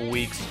first couple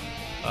weeks.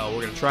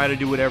 We're going to try to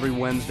do it every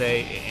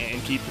Wednesday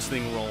and keep this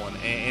thing rolling.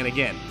 And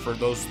again, for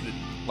those that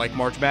like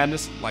March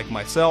Madness, like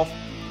myself,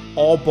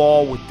 All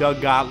Ball with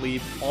Doug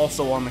Gottlieb,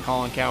 also on the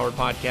Colin Cowherd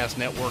Podcast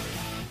Network,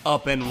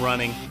 up and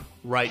running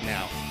right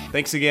now.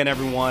 Thanks again,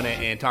 everyone,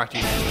 and talk to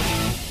you next week.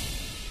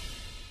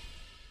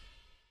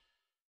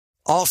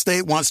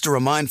 Allstate wants to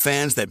remind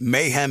fans that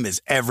mayhem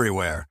is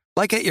everywhere,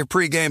 like at your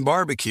pregame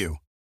barbecue.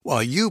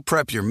 While you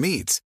prep your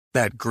meats,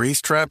 that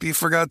grease trap you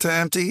forgot to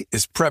empty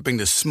is prepping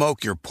to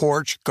smoke your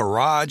porch,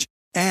 garage,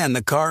 and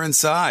the car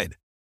inside.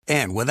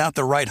 And without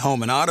the right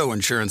home and auto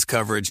insurance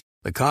coverage,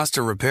 the cost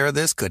to repair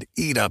this could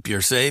eat up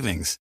your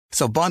savings.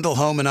 So bundle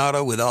home and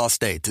auto with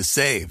Allstate to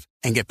save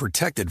and get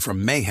protected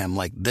from mayhem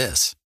like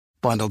this.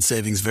 Bundled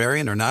savings vary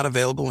and are not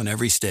available in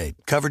every state.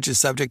 Coverage is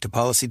subject to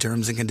policy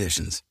terms and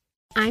conditions.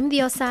 I'm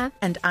Diosa.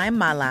 And I'm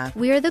Mala.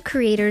 We are the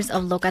creators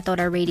of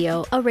Locatora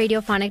Radio, a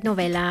radiophonic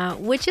novela,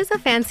 which is a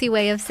fancy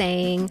way of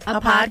saying a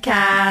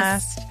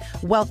podcast.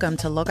 Welcome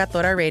to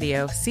Locatora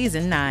Radio,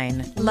 Season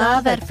 9.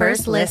 Love at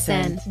first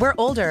listen. We're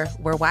older,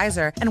 we're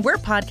wiser, and we're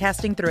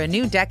podcasting through a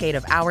new decade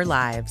of our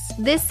lives.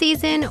 This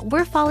season,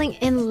 we're falling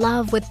in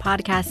love with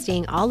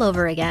podcasting all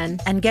over again.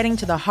 And getting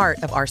to the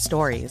heart of our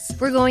stories.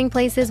 We're going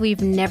places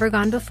we've never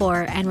gone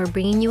before, and we're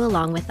bringing you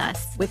along with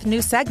us. With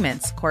new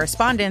segments,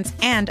 correspondence,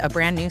 and a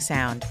brand new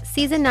sound.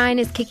 Season 9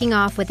 is kicking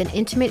off with an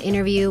intimate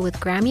interview with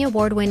Grammy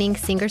Award-winning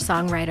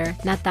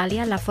singer-songwriter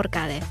Natalia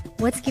Lafourcade.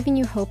 What's giving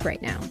you hope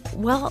right now?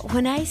 Well,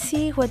 when I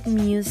see what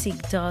music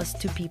does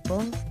to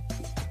people,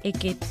 it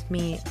gives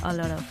me a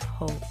lot of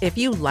hope. If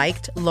you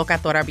liked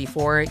Locatora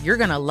before, you're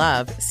going to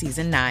love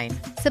Season 9.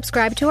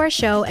 Subscribe to our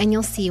show and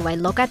you'll see why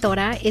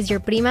Locatora is your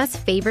prima's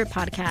favorite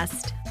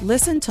podcast.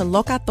 Listen to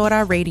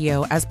Locatora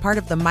Radio as part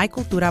of the My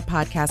Cultura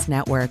Podcast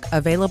Network,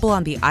 available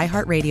on the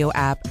iHeartRadio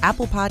app,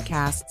 Apple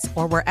Podcasts,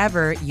 or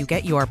wherever you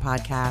get your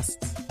podcasts.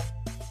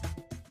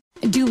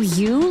 Do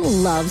you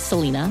love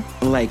Selena?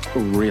 Like,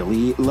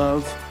 really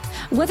love?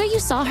 Whether you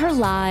saw her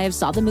live,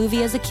 saw the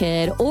movie as a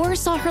kid, or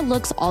saw her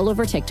looks all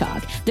over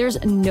TikTok,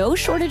 there's no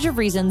shortage of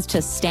reasons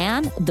to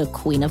stan the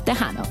Queen of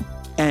Tejano.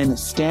 And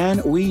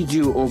Stan, we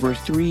do over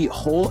 3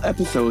 whole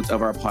episodes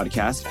of our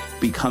podcast,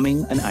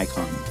 Becoming an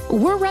Icon.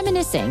 We're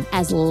reminiscing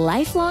as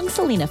lifelong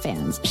Selena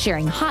fans,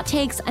 sharing hot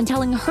takes and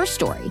telling her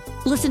story.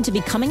 Listen to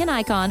Becoming an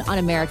Icon on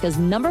America's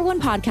 #1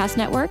 podcast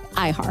network,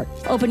 iHeart.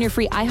 Open your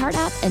free iHeart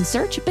app and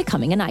search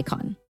Becoming an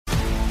Icon.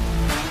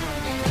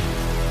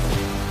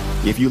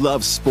 If you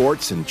love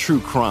sports and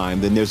true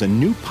crime, then there's a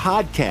new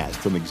podcast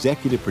from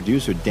executive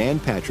producer Dan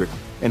Patrick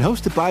and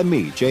hosted by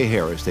me, Jay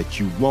Harris, that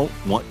you won't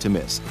want to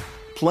miss.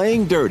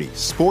 Playing Dirty: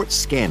 Sports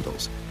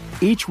Scandals.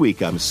 Each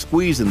week, I'm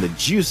squeezing the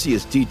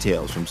juiciest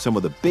details from some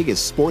of the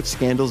biggest sports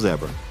scandals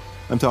ever.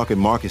 I'm talking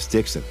Marcus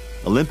Dixon,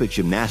 Olympic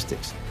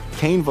gymnastics,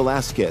 Cain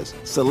Velasquez,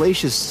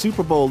 salacious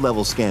Super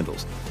Bowl-level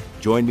scandals.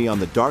 Join me on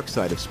the dark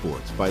side of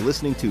sports by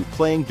listening to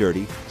Playing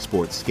Dirty: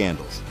 Sports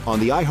Scandals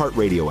on the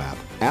iHeartRadio app,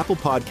 Apple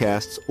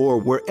Podcasts, or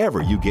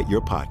wherever you get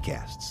your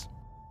podcasts.